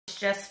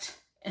just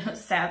a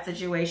sad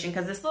situation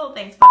because this little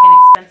thing's fucking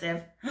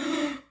expensive.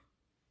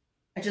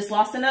 I just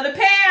lost another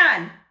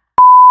pan.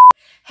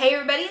 Hey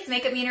everybody, it's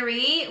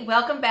MakeupMenaree.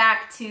 Welcome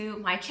back to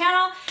my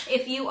channel.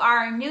 If you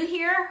are new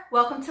here,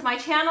 welcome to my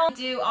channel. I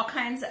do all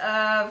kinds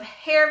of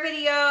hair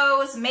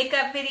videos,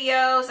 makeup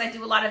videos. I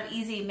do a lot of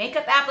easy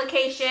makeup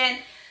application.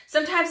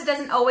 Sometimes it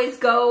doesn't always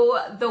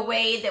go the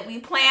way that we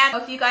plan.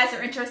 If you guys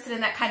are interested in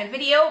that kind of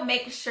video,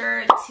 make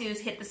sure to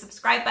hit the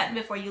subscribe button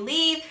before you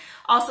leave.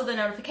 Also the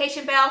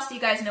notification bell so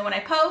you guys know when I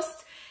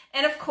post.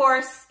 And of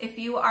course, if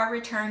you are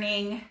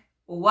returning,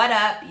 what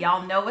up?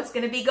 Y'all know what's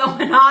gonna be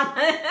going on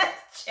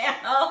this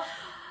channel.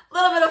 A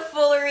little bit of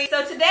foolery.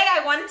 So today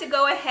I wanted to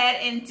go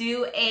ahead and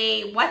do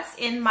a what's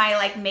in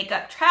my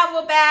makeup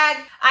travel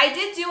bag. I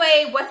did do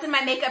a what's in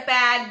my makeup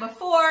bag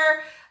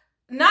before.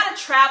 Not a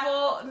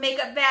travel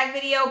makeup bag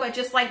video, but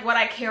just like what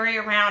I carry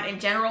around in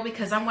general,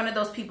 because I'm one of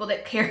those people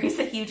that carries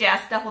a huge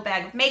ass duffel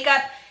bag of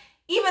makeup.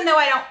 Even though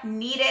I don't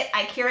need it,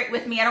 I carry it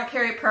with me. I don't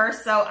carry a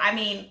purse, so I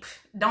mean,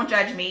 don't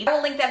judge me. I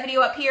will link that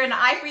video up here in the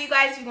eye for you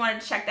guys if you wanted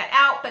to check that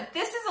out. But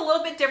this is a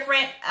little bit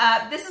different.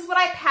 This is what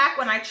I pack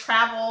when I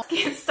travel. Let's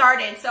get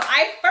started. So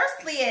I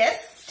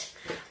firstliest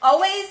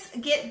always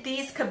get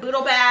these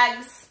caboodle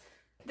bags.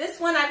 This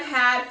one I've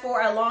had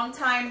for a long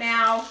time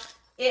now.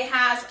 It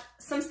has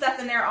some stuff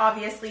in there,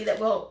 obviously, that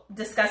we'll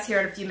discuss here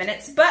in a few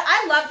minutes. But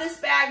I love this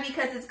bag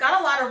because it's got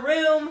a lot of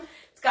room.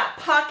 It's got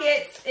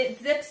pockets.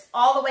 It zips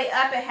all the way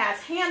up. It has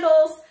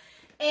handles.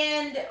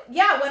 And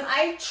yeah, when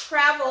I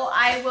travel,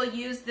 I will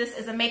use this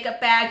as a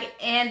makeup bag.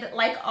 And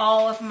like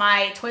all of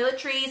my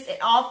toiletries, it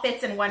all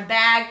fits in one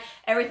bag.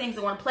 Everything's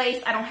in one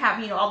place. I don't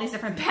have, all these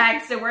different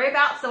bags to worry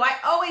about. So I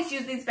always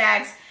use these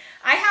bags.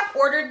 I have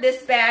ordered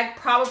this bag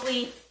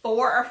probably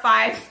 4 or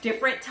 5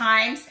 different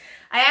times.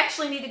 I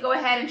actually need to go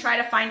ahead and try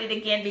to find it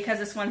again because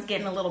this one's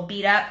getting a little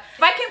beat up.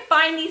 If I can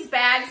find these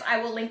bags, I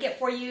will link it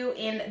for you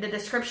in the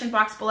description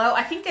box below.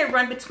 I think they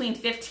run between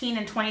 $15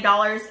 and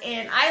 $20,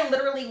 and I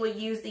literally will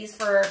use these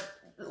for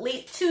at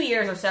least 2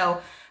 years or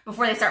so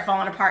before they start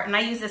falling apart, and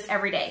I use this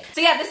every day.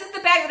 So yeah, this is the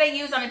bag that I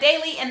use on a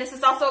daily, and this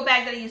is also a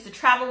bag that I use to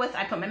travel with.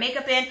 I put my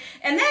makeup in.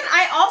 And then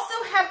I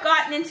also have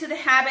gotten into the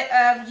habit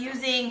of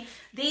using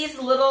these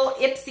little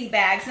Ipsy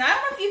bags. Now, I don't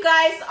know if you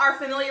guys are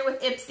familiar with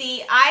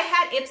Ipsy. I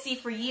had Ipsy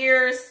for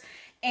years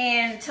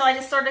until I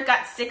just sort of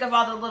got sick of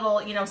all the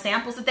little,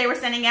 samples that they were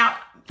sending out.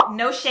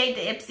 No shade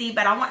to Ipsy,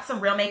 but I want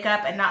some real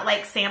makeup and not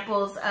like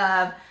samples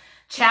of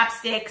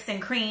chapsticks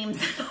and creams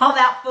and all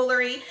that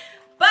foolery.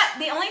 But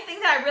the only thing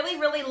that I really,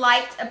 really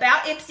liked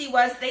about Ipsy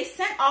was they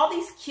sent all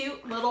these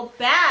cute little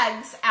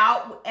bags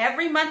out.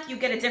 Every month you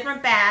get a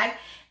different bag.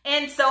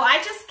 And so I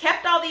just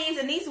kept all these,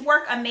 and these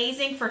work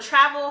amazing for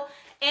travel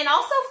and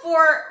also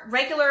for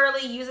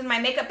regularly using my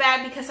makeup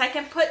bag because I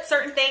can put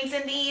certain things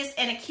in these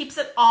and it keeps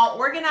it all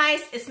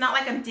organized. It's not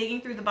like I'm digging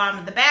through the bottom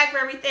of the bag for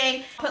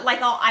everything. I'll put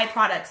like all eye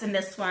products in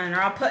this one,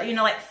 or I'll put,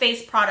 like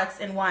face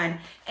products in one.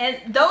 And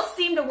those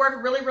seem to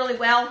work really, really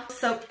well.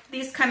 So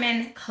these come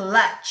in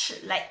clutch,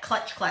 like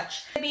clutch.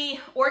 I'll be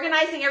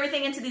organizing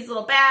everything into these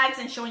little bags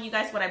and showing you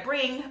guys what I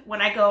bring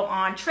when I go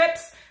on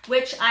trips,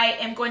 which I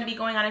am going to be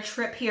going on a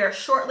trip here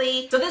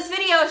shortly. So this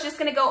video is just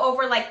gonna go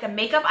over like the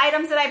makeup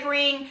items that I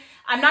bring.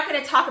 I'm not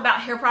going to talk about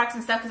hair products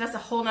and stuff because that's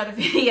a whole nother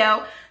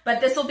video, but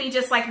this will be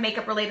just like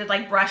makeup related,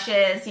 like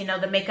brushes,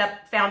 the makeup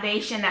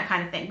foundation, that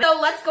kind of thing. So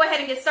let's go ahead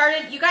and get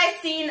started. You guys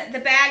seen the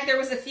bag. There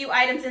was a few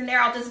items in there.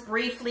 I'll just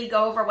briefly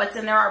go over what's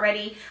in there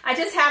already. I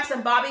just have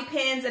some bobby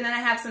pins, and then I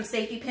have some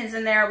safety pins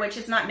in there, which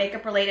is not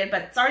makeup related,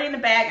 but it's already in the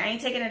bag. I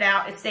ain't taking it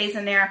out. It stays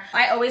in there.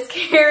 I always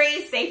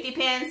carry safety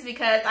pins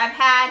because I've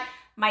had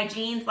my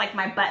jeans, like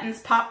my buttons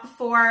pop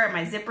before,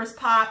 my zippers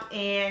pop,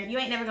 and you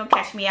ain't never gonna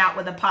catch me out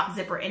with a pop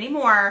zipper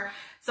anymore.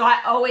 So I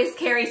always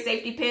carry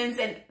safety pins,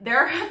 and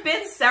there have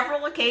been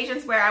several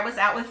occasions where I was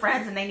out with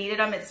friends and they needed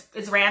them.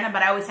 It's random,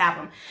 but I always have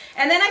them.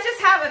 And then I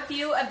just have a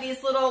few of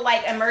these little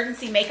like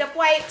emergency makeup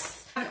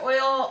wipes, an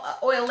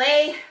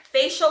Olay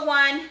facial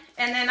one,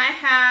 and then I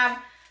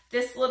have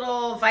this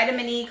little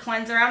vitamin E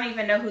cleanser. I don't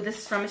even know who this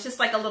is from. It's just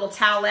like a little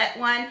towelette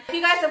one. If you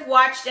guys have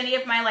watched any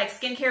of my like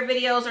skincare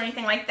videos or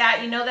anything like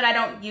that, you know that I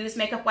don't use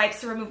makeup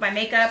wipes to remove my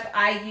makeup.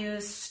 I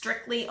use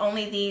strictly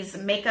only these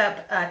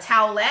makeup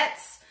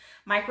towelettes,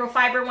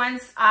 microfiber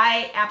ones.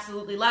 I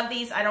absolutely love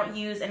these. I don't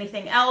use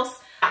anything else.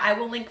 I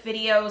will link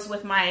videos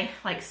with my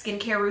like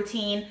skincare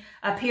routine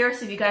up here,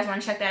 so if you guys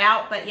want to check that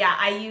out. But yeah,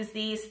 I use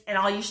these, and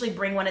I'll usually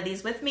bring one of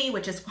these with me,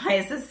 which is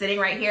why this is sitting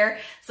right here.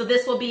 So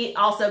this will be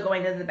also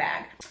going in the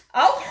bag.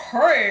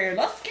 Okay,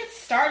 let's get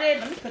started.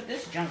 Let me put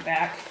this junk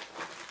back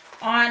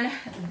on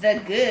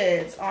the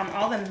goods, on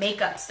all the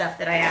makeup stuff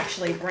that I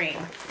actually bring.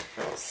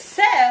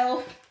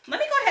 So let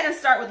me go ahead and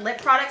start with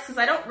lip products because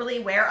I don't really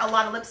wear a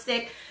lot of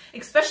lipstick.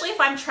 Especially if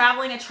I'm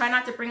traveling, I try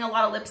not to bring a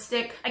lot of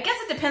lipstick. I guess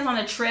it depends on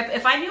the trip.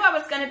 If I knew I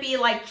was going to be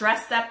like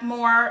dressed up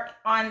more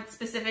on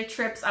specific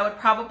trips, I would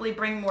probably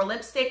bring more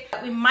lipstick.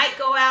 We might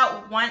go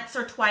out once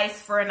or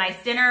twice for a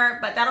nice dinner,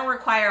 but that'll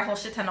require a whole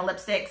shit ton of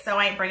lipstick, so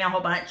I ain't bringing a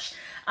whole bunch.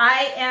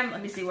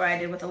 Let me see what I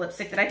did with the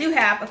lipstick that I do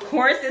have. Of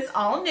course, it's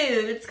all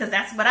nudes, because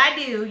that's what I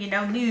do,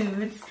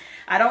 nudes.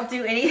 I don't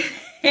do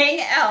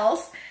anything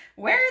else.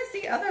 Where is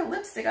the other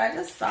lipstick? I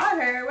just saw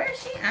her. Where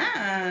is she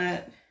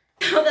at?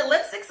 So the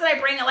lipsticks that I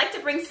bring, I like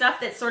to bring stuff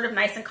that's sort of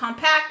nice and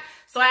compact.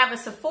 So I have a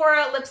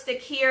Sephora lipstick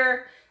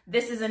here.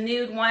 This is a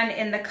nude one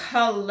in the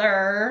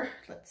color,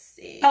 let's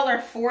see,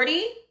 color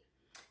 40.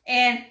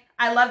 And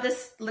I love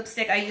this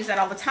lipstick. I use that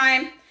all the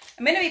time.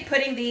 I'm going to be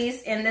putting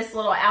these in this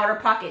little outer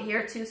pocket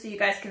here too, so you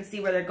guys can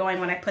see where they're going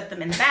when I put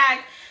them in the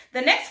bag.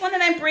 The next one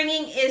that I'm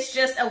bringing is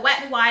just a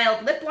Wet n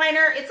Wild lip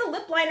liner. It's a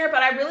lip liner,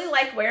 but I really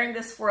like wearing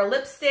this for a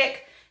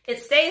lipstick.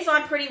 It stays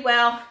on pretty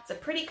well. It's a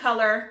pretty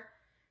color.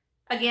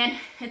 Again,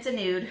 it's a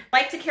nude. I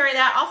like to carry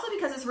that also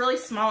because it's really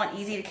small and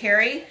easy to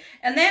carry.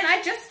 And then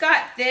I just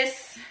got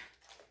this,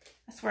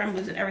 that's where I'm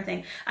losing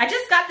everything. I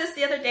just got this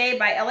the other day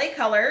by LA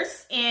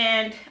Colors,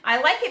 and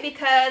I like it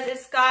because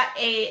it's got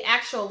a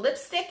actual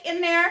lipstick in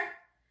there,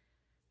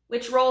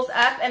 which rolls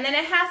up, and then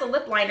it has a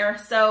lip liner.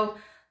 So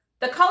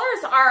the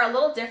colors are a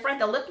little different.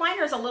 The lip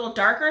liner is a little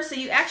darker, so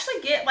you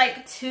actually get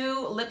like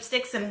 2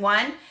 lipsticks in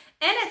one, and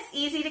it's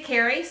easy to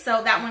carry,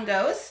 so that one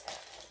goes.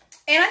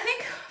 And I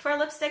think for a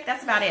lipstick,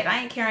 that's about it.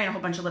 I ain't carrying a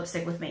whole bunch of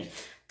lipstick with me.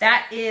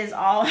 That is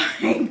all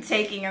I'm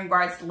taking in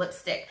regards to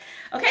lipstick.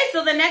 Okay,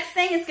 so the next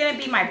thing is gonna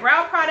be my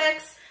brow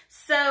products.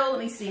 So let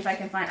me see if I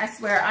can find, I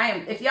swear I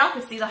am, if y'all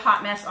can see the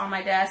hot mess on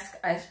my desk,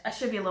 I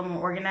should be a little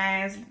more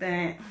organized,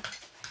 but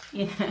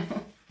you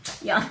know,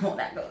 y'all know how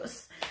that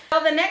goes.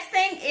 So the next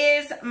thing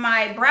is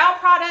my brow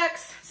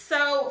products.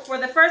 So for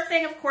the first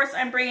thing, of course,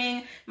 I'm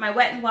bringing my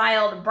Wet n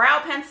Wild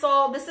brow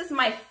pencil. This is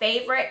my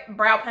favorite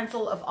brow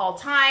pencil of all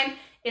time.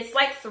 It's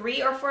like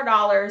 $3 or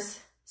 $4,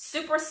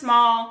 super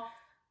small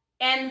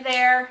end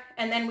there.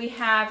 And then we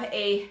have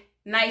a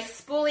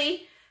nice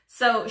spoolie.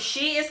 So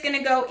she is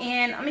gonna go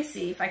in, let me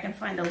see if I can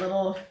find a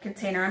little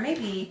container. I may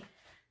be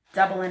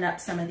doubling up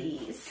some of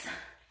these.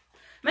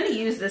 I'm gonna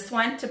use this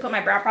one to put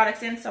my brow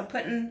products in. So I'm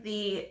putting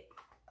the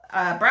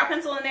brow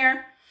pencil in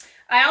there.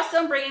 I also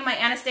am bringing my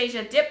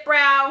Anastasia Dip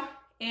Brow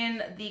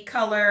in the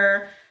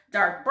color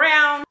dark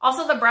brown.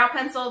 Also the brow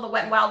pencil, the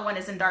Wet n Wild one,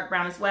 is in dark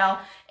brown as well.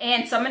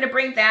 And so I'm gonna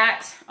bring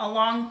that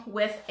along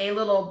with a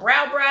little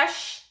brow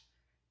brush.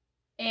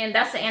 And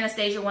that's the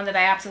Anastasia one that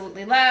I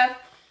absolutely love.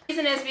 The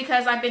reason is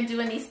because I've been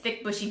doing these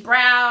thick bushy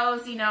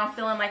brows, you know,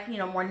 feeling like, you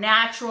know, more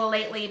natural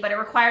lately, but it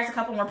requires a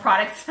couple more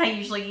products than I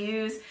usually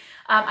use.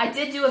 I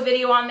did do a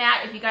video on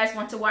that. If you guys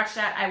want to watch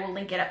that, I will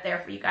link it up there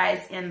for you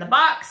guys in the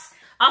box.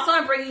 Also,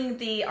 I'm bringing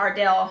the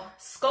Ardell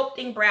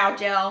Sculpting Brow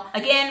Gel.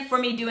 Again, for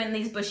me doing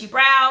these bushy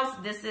brows,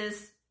 this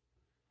is,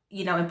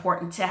 you know,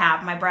 important to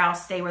have my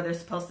brows stay where they're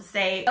supposed to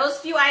stay. Those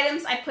few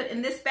items I put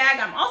in this bag.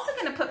 I'm also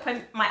gonna put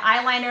my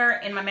eyeliner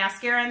and my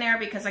mascara in there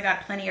because I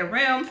got plenty of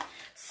room.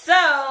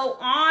 So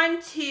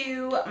on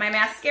to my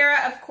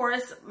mascara, of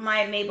course,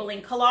 my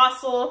Maybelline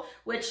Colossal,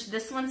 which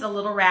this one's a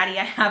little ratty.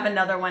 I have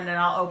another one that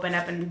I'll open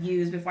up and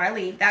use before I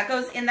leave. That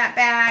goes in that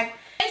bag.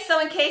 Okay, so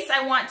in case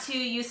I want to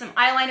use some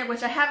eyeliner,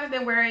 which I haven't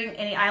been wearing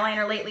any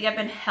eyeliner lately, I've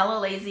been hella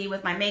lazy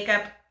with my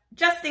makeup.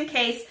 Just in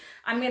case,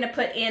 I'm gonna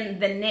put in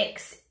the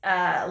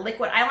NYX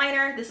liquid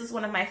eyeliner. This is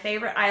one of my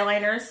favorite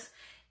eyeliners,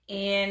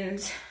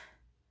 and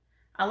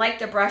I like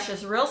the brush.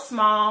 It's real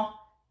small.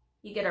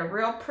 You get a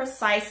real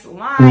precise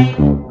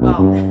line.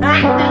 Well,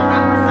 that's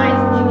not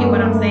precise, but you get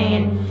what I'm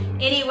saying.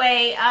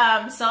 Anyway,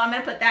 so I'm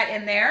gonna put that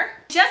in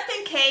there. Just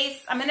in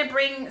case, I'm gonna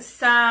bring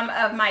some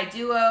of my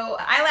Duo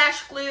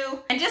eyelash glue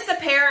and just a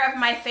pair of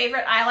my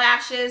favorite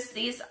eyelashes.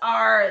 These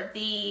are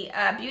the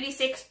Beauty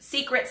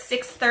Secret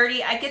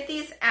 630. I get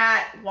these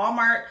at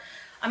Walmart.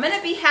 I'm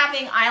gonna be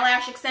having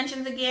eyelash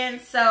extensions again,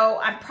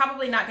 so I'm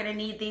probably not gonna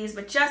need these,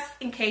 but just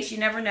in case, you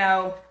never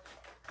know,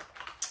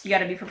 you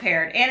gotta be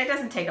prepared. And it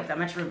doesn't take up that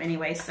much room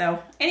anyway.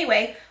 So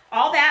anyway,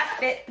 all that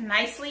fit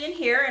nicely in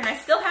here, and I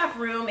still have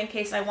room in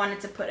case I wanted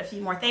to put a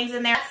few more things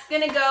in there. It's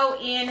gonna go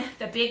in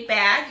the big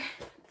bag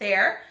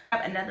there. I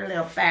have another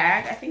little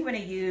bag. I think I'm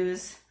gonna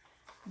use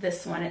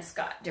this one. It's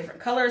got different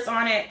colors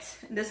on it.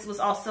 This was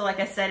also, like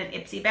I said, an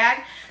Ipsy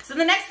bag. So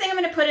the next thing I'm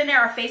gonna put in there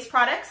are face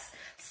products.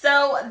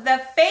 So the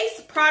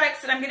face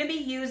products that I'm gonna be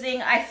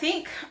using, I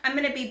think I'm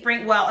gonna be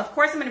well, of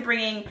course I'm gonna be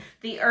bringing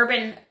the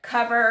Urban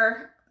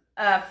Cover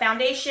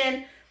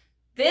foundation.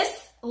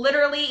 This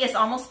literally is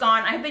almost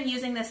gone. I've been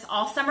using this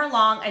all summer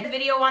long. I did a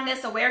video on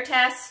this, a wear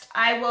test.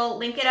 I will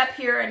link it up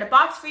here in the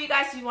box for you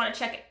guys if you want to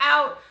check it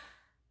out.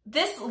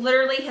 This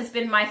literally has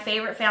been my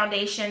favorite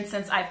foundation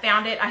since I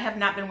found it. I have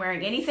not been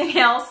wearing anything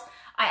else.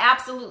 I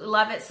absolutely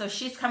love it, so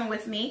she's coming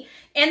with me.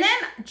 And then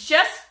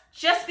just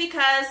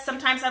because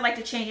sometimes I like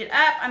to change it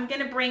up, I'm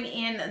gonna bring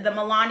in the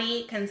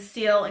Milani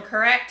Conceal and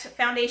Correct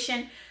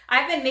foundation.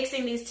 I've been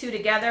mixing these two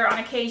together on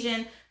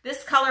occasion.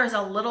 This color is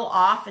a little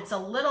off. It's a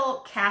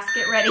little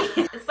casket ready.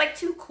 It's like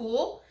too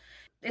cool.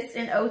 It's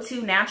in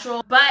 02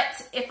 Natural,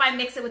 but if I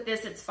mix it with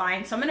this, it's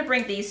fine. So I'm gonna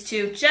bring these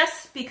two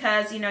just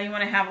because, you know, you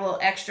wanna have a little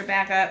extra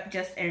backup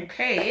just in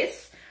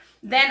case.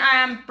 Then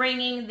I'm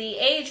bringing the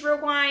Age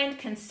Rewind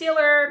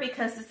Concealer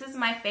because this is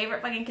my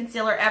favorite fucking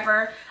concealer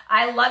ever.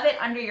 I love it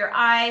under your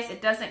eyes.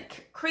 It doesn't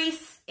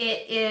crease.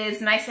 It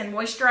is nice and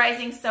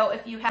moisturizing. So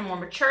if you have more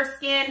mature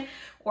skin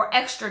or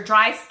extra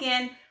dry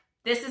skin,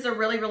 This is a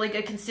really, really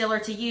good concealer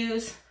to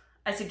use.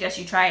 I suggest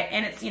you try it.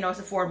 And it's, you know,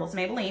 it's affordable. It's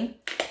Maybelline.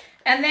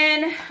 And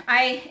then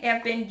I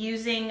have been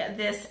using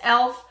this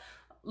e.l.f.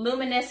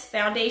 Luminous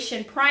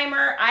Foundation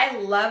Primer. I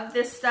love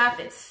this stuff.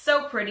 It's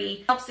so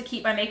pretty. Helps to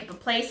keep my makeup in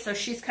place. So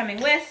she's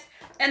coming with.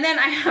 And then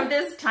I have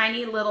this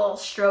tiny little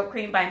strobe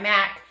cream by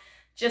MAC,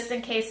 just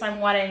in case I'm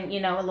wanting, you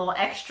know, a little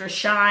extra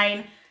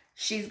shine.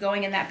 She's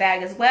going in that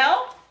bag as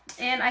well.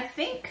 And I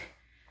think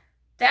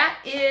that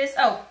is,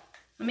 oh,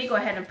 let me go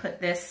ahead and put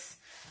this,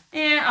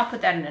 and I'll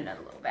put that in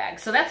another little bag.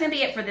 So that's gonna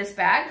be it for this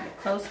bag.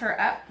 Close her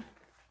up,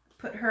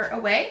 put her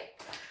away.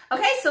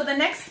 Okay, so the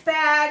next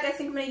bag I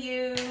think I'm gonna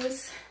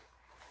use,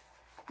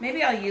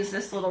 maybe I'll use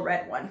this little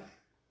red one.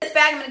 This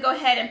bag I'm gonna go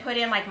ahead and put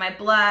in like my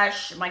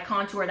blush, my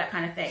contour, that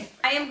kind of thing.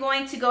 I am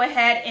going to go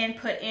ahead and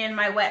put in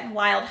my Wet n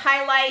Wild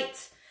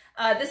highlight.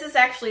 This is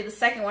actually the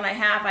second one I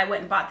have. I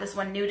went and bought this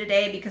one new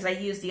today because I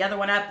used the other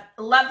one up.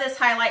 Love this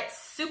highlight,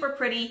 super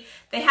pretty.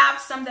 They have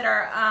some that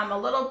are a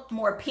little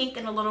more pink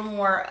and a little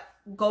more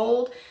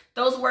gold.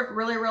 Those work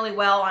really, really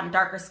well on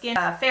darker skin,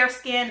 fair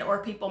skin,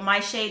 or people my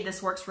shade.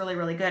 This works really,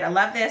 really good. I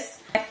love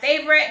this. My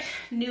favorite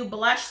new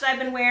blush that I've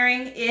been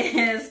wearing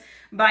is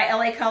by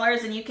LA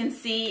Colors, and you can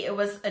see it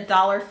was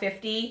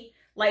 $1.50.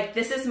 Like,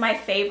 this is my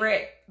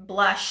favorite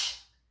blush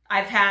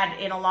I've had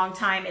in a long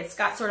time. It's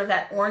got sort of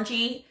that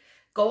orangey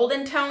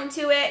golden tone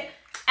to it.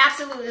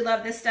 Absolutely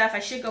love this stuff. I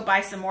should go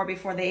buy some more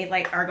before they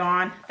like are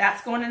gone.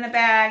 That's going in the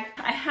bag.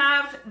 I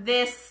have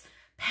this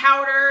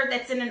powder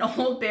that's in an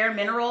old Bare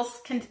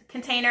Minerals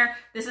container.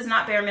 This is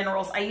not Bare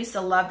Minerals. I used to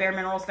love Bare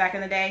Minerals back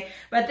in the day,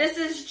 but this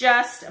is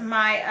just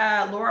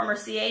my Laura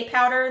Mercier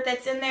powder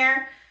that's in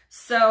there.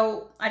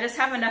 So I just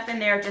have enough in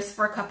there just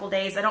for a couple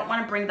days. I don't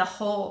want to bring the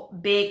whole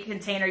big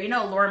container. You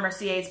know, Laura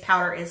Mercier's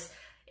powder is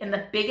in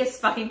the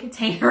biggest fucking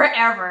container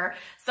ever.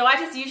 So I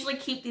just usually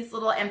keep these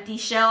little empty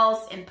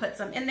shells and put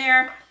some in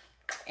there,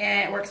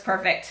 and it works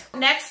perfect.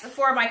 Next,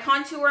 for my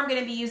contour, I'm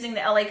gonna be using the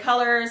LA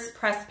Colors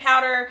pressed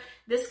powder.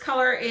 This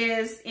color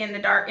is in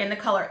the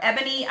color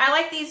Ebony. I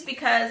like these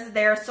because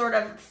they're sort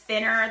of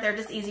thinner. They're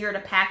just easier to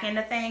pack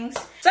into things.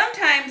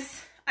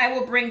 Sometimes I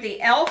will bring the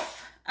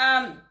e.l.f.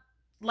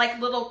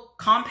 Like little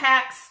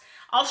compacts.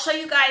 I'll show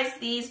you guys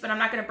these, but I'm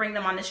not going to bring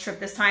them on this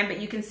trip this time, but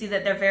you can see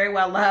that they're very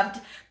well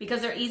loved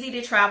because they're easy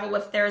to travel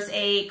with. There's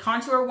a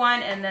contour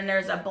one, and then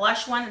there's a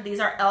blush one. These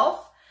are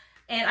e.l.f.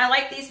 And I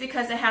like these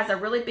because it has a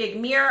really big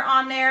mirror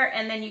on there,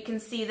 and then you can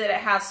see that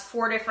it has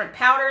 4 different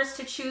powders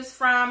to choose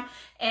from.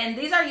 And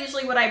these are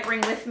usually what I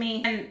bring with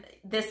me. And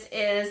this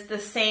is the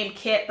same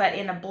kit, but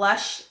in a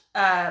blush,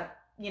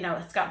 you know,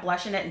 it's got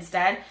blush in it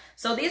instead.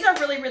 So these are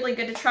really, really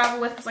good to travel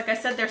with. Because like I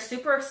said,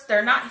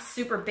 they're not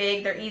super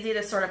big. They're easy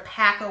to sort of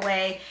pack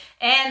away.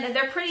 And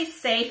they're pretty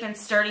safe and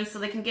sturdy, so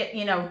they can get,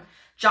 you know,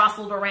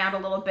 jostled around a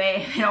little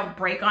bit. They don't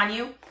break on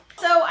you.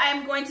 So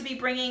I'm going to be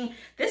bringing,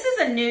 this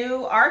is a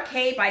new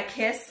RK by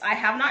Kiss. I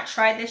have not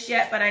tried this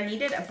yet, but I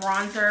needed a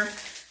bronzer.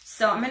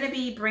 So I'm going to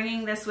be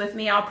bringing this with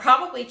me. I'll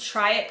probably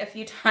try it a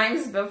few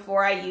times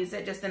before I use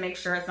it just to make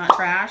sure it's not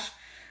trash.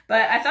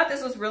 But I thought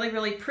this was really,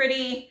 really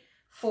pretty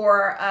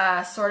for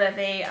sort of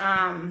a,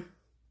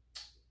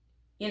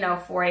 you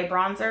know, for a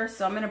bronzer.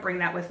 So I'm going to bring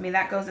that with me.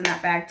 That goes in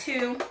that bag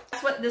too.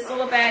 That's what this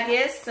little bag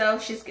is. So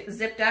she's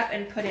zipped up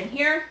and put in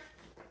here.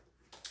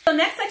 So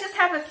next I just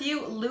have a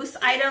few loose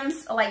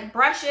items like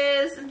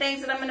brushes and things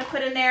that I'm going to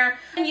put in there.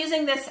 I'm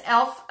using this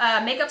e.l.f.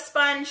 Makeup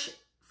sponge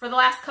for the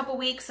last couple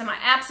weeks, and I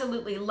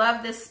absolutely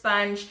love this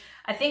sponge.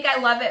 I think I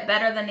love it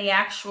better than the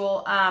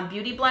actual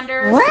beauty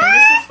blender. So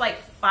this is like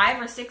 $5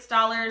 or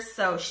 $6,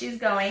 so she's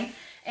going.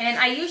 And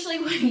I usually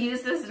would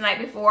use this the night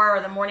before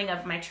or the morning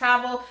of my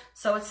travel,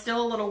 so it's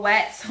still a little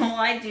wet. So all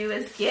I do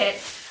is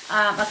get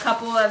a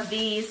couple of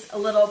these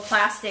little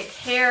plastic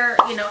hair,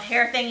 you know,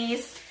 hair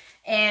thingies,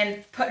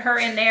 and put her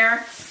in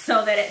there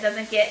so that it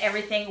doesn't get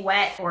everything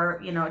wet,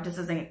 or, you know, it just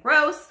doesn't get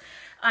gross.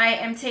 I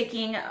am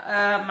taking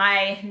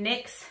my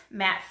NYX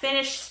Matte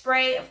Finish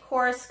Spray, of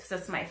course, because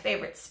that's my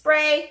favorite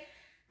spray.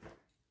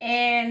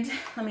 And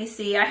let me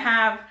see, I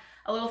have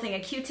a little thing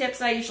of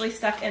Q-tips I usually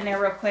stuff in there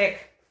real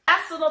quick.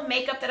 Last little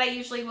makeup that I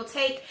usually will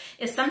take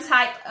is some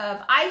type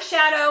of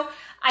eyeshadow.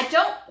 I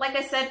don't, like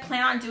I said,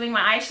 plan on doing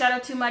my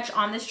eyeshadow too much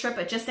on this trip,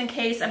 but just in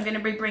case, I'm going to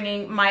be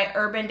bringing my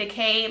Urban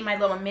Decay, my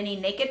little mini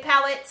naked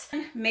palette.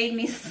 Made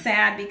me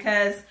sad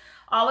because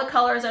all the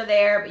colors are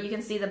there, but you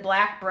can see the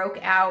black broke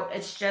out.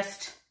 It's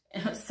just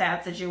a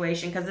sad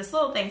situation because this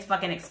little thing's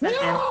fucking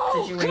expensive.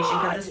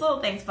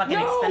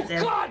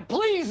 Expensive. Oh, God,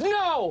 please,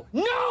 no!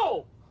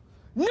 No!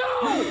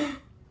 No!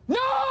 No!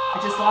 I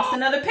just lost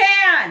another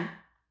pan!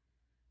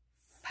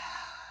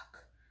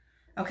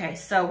 Okay,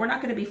 so we're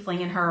not going to be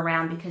flinging her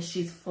around because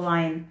she's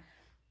flying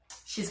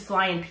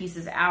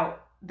pieces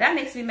out. That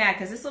makes me mad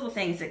because this little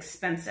thing is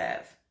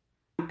expensive.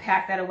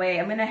 Pack that away.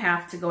 I'm going to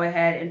have to go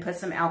ahead and put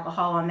some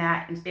alcohol on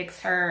that and fix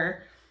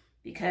her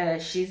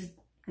because she's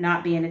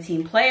not being a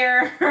team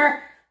player.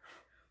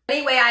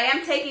 Anyway, I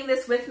am taking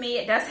this with me.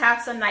 It does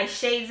have some nice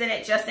shades in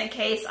it just in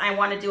case I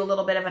want to do a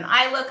little bit of an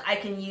eye look. I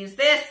can use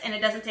this and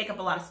it doesn't take up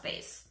a lot of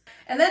space.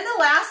 And then the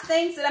last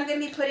things that I'm going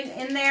to be putting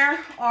in there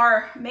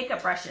are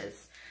makeup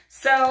brushes.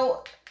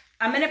 So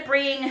I'm going to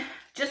bring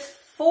just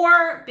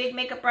 4 big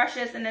makeup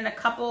brushes and then a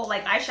couple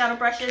like eyeshadow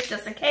brushes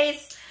just in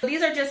case.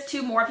 These are just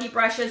 2 Morphe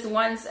brushes.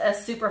 One's a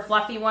super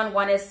fluffy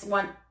one is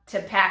one to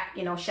pack,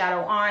 you know,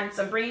 shadow on.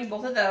 So I'm bringing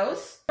both of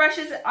those.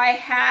 Brushes I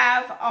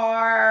have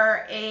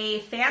are a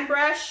fan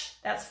brush.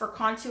 That's for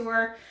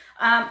contour.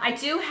 I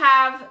do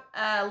have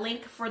a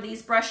link for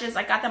these brushes.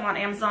 I got them on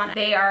Amazon.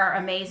 They are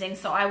amazing.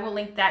 So I will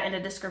link that in the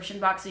description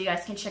box so you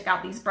guys can check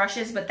out these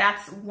brushes. But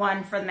that's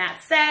one from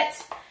that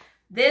set.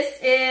 This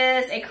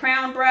is a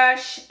crown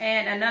brush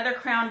and another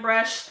crown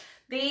brush.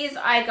 These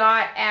I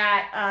got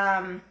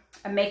at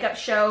a makeup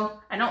show.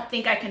 I don't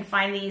think I can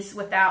find these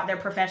without their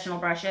professional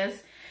brushes.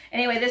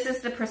 Anyway, this is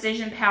the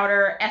Precision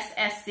Powder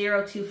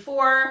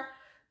SS024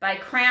 by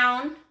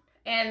Crown.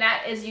 And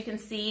that, as you can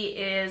see,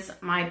 is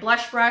my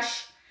blush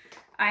brush.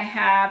 I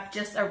have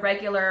just a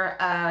regular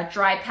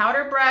dry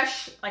powder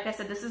brush. Like I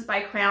said, this is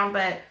by Crown,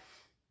 but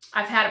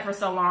I've had it for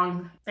so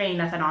long, there ain't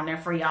nothing on there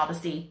for y'all to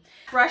see.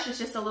 Brush is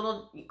just a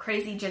little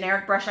crazy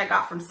generic brush I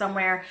got from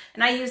somewhere.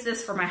 And I use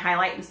this for my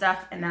highlight and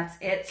stuff, and that's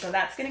it. So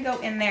that's gonna go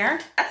in there.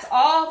 That's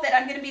all that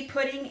I'm gonna be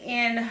putting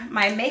in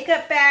my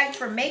makeup bag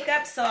for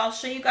makeup. So I'll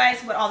show you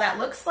guys what all that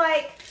looks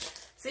like.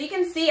 So you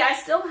can see I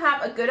still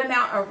have a good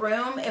amount of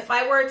room. If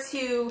I were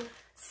to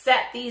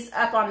set these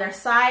up on their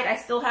side, I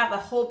still have a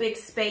whole big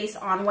space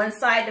on one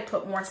side to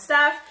put more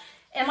stuff.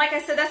 And like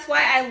I said, that's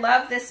why I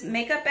love this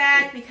makeup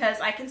bag, because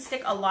I can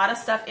stick a lot of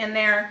stuff in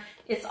there.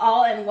 It's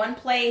all in one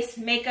place,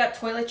 makeup,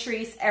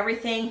 toiletries,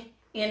 everything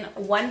in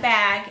one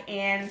bag.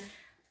 And,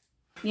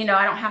 you know,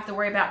 I don't have to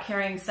worry about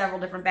carrying several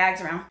different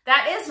bags around.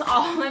 That is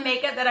all the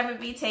makeup that I'm going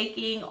to be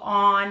taking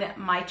on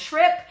my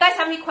trip. If you guys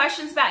have any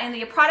questions about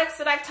any of the products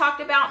that I've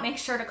talked about, make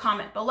sure to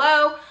comment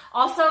below.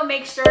 Also,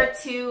 make sure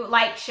to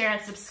like, share,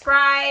 and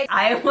subscribe.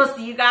 I will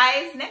see you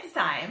guys next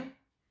time.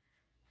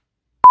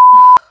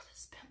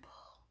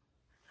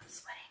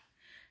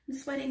 I'm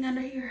sweating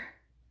under here.